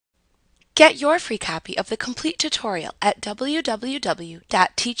Get your free copy of the complete tutorial at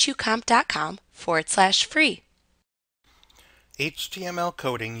www.teachucomp.com/free. HTML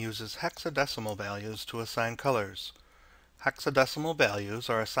coding uses hexadecimal values to assign colors. Hexadecimal values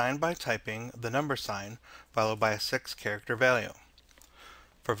are assigned by typing the number sign followed by a 6-character value.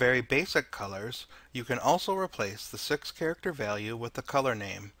 For very basic colors, you can also replace the 6-character value with the color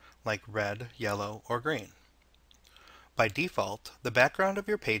name, like red, yellow, or green. By default, the background of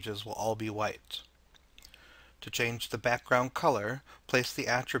your pages will all be white. To change the background color, place the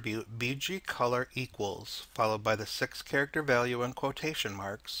attribute bgcolor equals followed by the 6-character value in quotation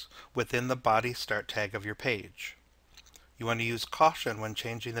marks within the body start tag of your page. You want to use caution when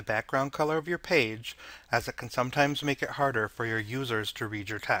changing the background color of your page, as it can sometimes make it harder for your users to read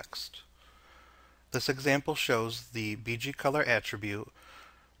your text. This example shows the bgcolor attribute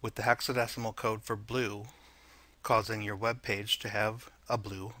with the hexadecimal code for blue, causing your web page to have a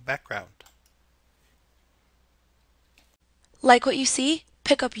blue background. Like what you see?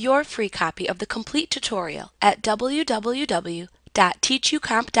 Pick up your free copy of the complete tutorial at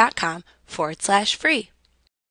www.teachucomp.com/free.